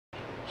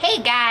Hey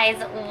guys,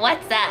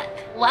 what's up?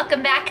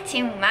 Welcome back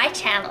to my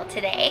channel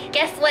today.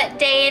 Guess what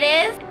day it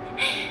is?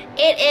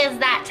 It is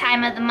that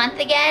time of the month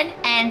again,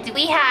 and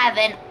we have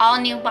an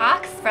all-new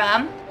box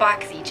from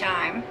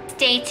BoxyCharm.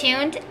 Stay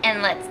tuned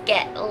and let's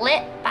get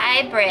lit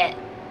by Brit.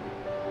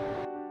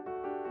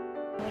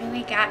 What do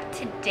we got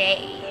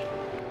today?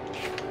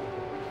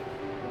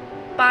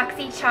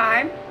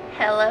 BoxyCharm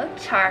Hello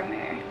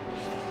Charmer.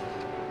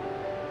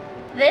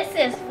 This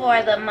is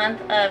for the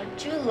month of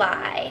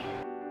July.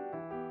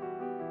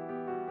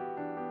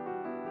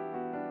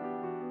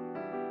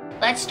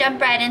 Let's jump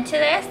right into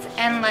this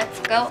and let's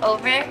go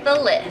over the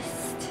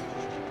list.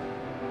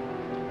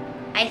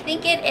 I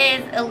think it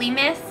is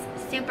Elimus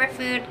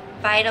Superfood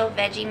Vital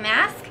Veggie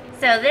Mask.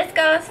 So this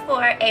goes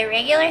for a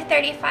regular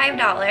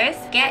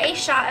 $35. Get a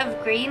shot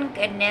of green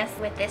goodness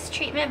with this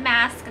treatment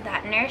mask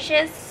that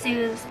nourishes,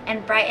 soothes,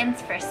 and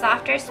brightens for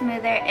softer,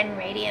 smoother, and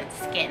radiant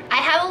skin. I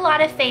have a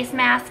lot of face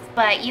masks,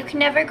 but you can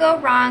never go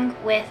wrong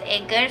with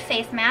a good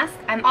face mask.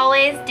 I'm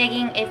always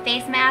digging a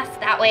face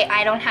mask, that way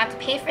I don't have to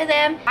pay for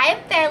them. I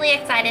am fairly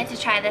excited to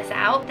try this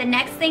out. The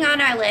next thing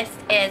on our list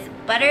is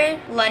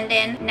Butter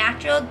London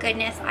Natural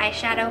Goodness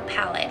Eyeshadow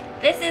Palette.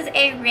 This is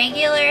a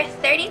regular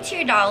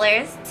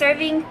 $32,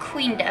 serving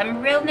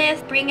queendom,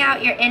 realness, bring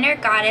out your inner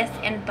goddess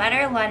in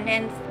Butter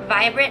London's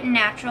Vibrant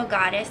Natural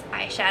Goddess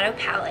Eyeshadow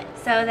Palette.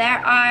 So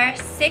there are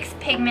 6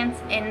 pigments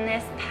in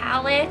this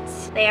palette.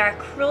 They are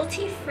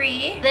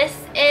cruelty-free. This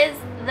is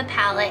the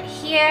palette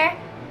here.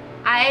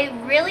 I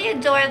really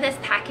adore this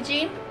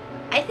packaging.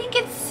 I think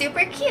it's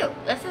super cute.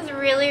 This is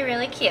really,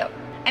 really cute.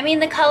 I mean,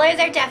 the colors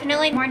are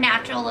definitely more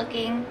natural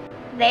looking.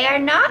 They are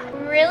not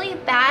really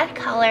bad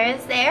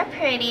colors. They are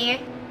pretty.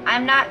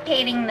 I'm not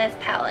hating this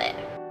palette.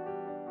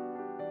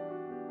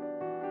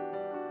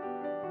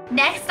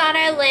 Next on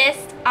our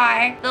list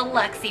are the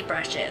Luxie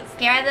brushes.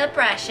 Here are the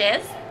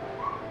brushes.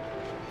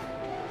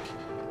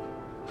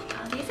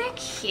 Oh, these are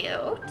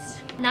cute.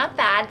 Not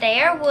bad.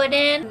 They are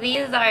wooden.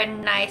 These are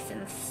nice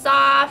and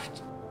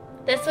soft.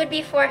 This would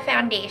be for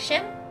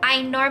foundation.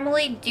 I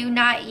normally do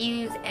not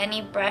use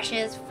any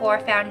brushes for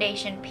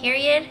foundation,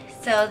 period.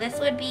 So this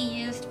would be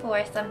used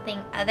for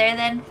something other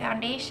than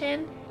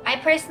foundation. I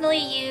personally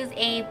use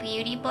a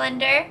beauty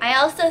blender.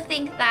 I also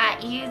think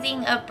that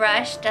using a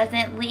brush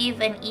doesn't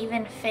leave an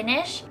even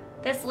finish.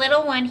 This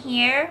little one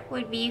here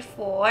would be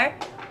for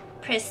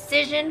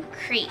precision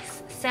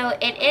crease. So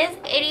it is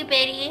itty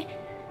bitty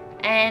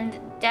and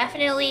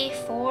definitely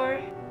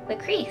for the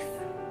crease.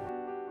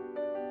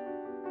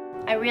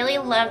 I really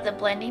love the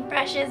blending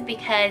brushes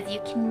because you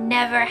can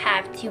never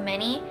have too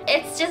many.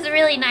 It's just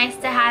really nice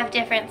to have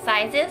different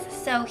sizes.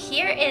 So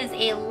here is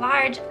a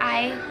large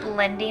eye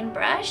blending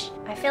brush.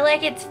 I feel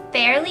like it's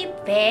fairly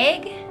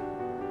big.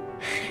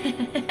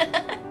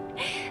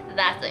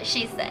 That's what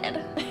she said.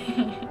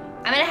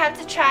 I'm gonna have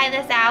to try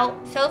this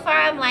out. So far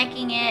I'm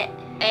liking it.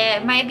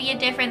 It might be a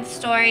different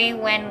story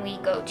when we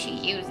go to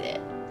use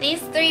it. These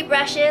 3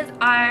 brushes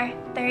are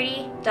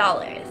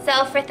 $30.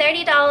 So for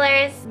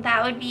 $30,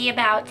 that would be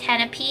about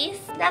 10 a piece.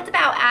 That's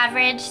about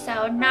average,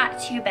 so not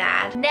too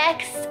bad.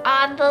 Next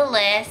on the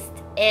list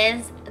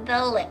is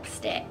the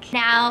lipstick.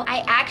 Now,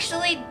 I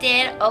actually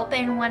did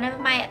open one of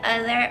my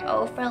other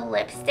Ofra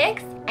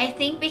lipsticks. I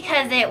think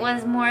because it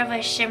was more of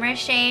a shimmer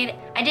shade,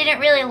 I didn't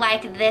really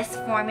like this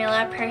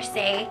formula per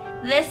se.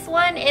 This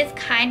one is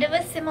kind of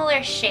a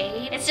similar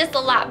shade. It's just a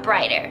lot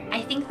brighter.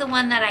 I think the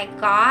one that I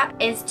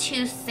got is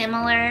too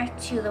similar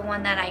to the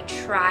one that I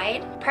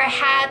tried.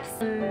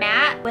 Perhaps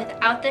matte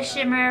without the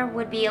shimmer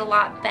would be a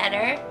lot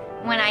better.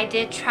 When I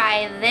did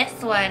try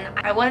this one,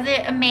 I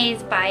wasn't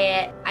amazed by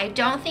it. I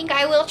don't think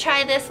I will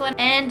try this one,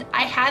 and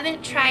I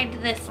haven't tried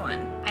this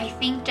one. I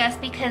think just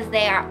because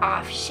they are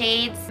off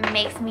shades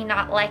makes me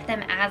not like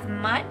them as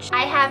much.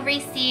 I have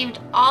received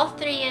all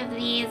 3 of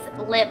these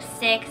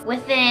lipsticks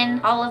within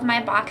all of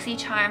my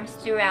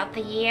BoxyCharms throughout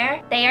the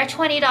year. They are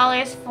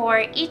 $20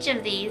 for each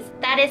of these.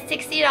 That is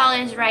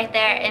 $60 right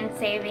there in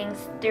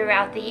savings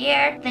throughout the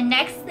year. The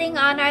next thing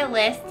on our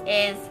list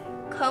is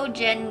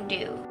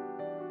Kojendu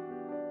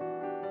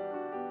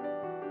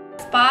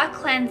Spa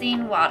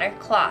Cleansing Water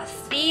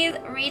Cloths. These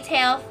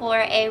retail for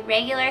a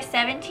regular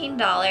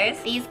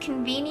 $17. These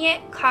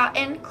convenient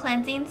cotton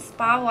cleansing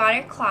spa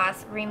water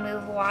cloths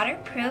remove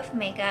waterproof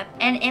makeup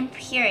and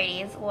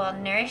impurities while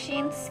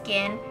nourishing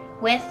skin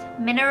with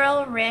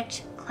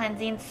mineral-rich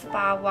cleansing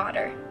spa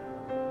water.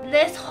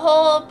 This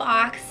whole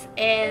box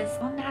is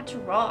all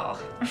natural.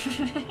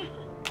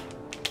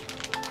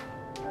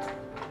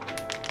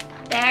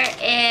 There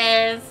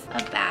is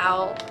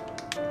about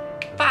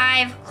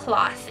 5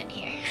 cloths in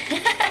here.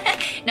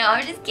 No,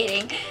 I'm just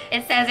kidding.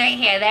 It says right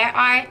here, there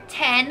are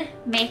 10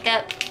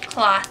 makeup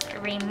cloth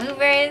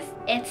removers.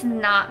 It's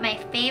not my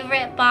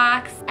favorite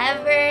box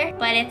ever,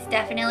 but it's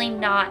definitely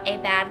not a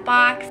bad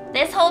box.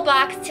 This whole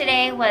box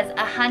today was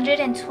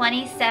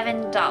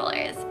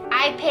 $127.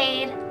 I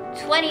paid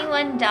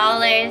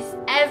 $21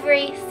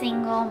 every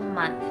single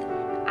month.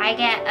 I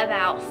get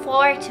about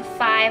 4 to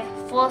 5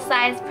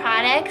 full-size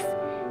products.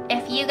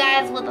 If you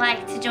guys would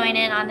like to join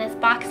in on this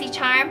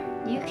BoxyCharm,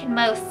 you can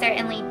most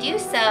certainly do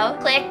so.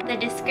 Click the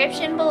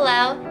description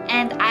below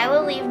and I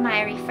will leave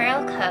my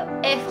referral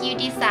code if you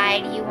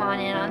decide you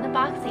want in on the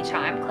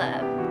BoxyCharm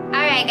Club.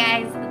 Alright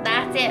guys,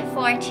 that's it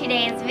for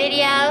today's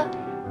video.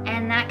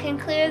 And that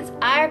concludes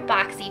our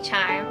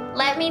BoxyCharm.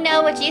 Let me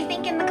know what you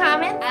think in the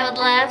comments. I would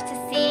love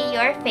to see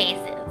your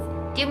faces.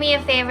 Do me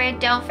a favor,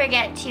 don't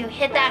forget to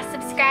hit that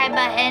subscribe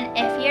button.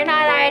 If you're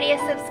not already a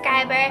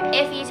subscriber,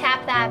 if you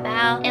tap that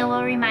bell, it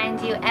will remind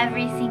you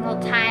every single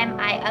time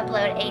I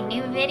upload a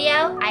new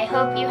video. I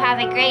hope you have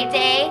a great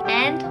day,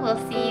 and we'll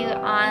see you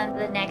on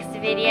the next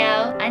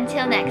video.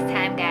 Until next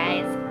time,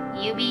 guys,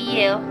 you be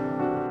you.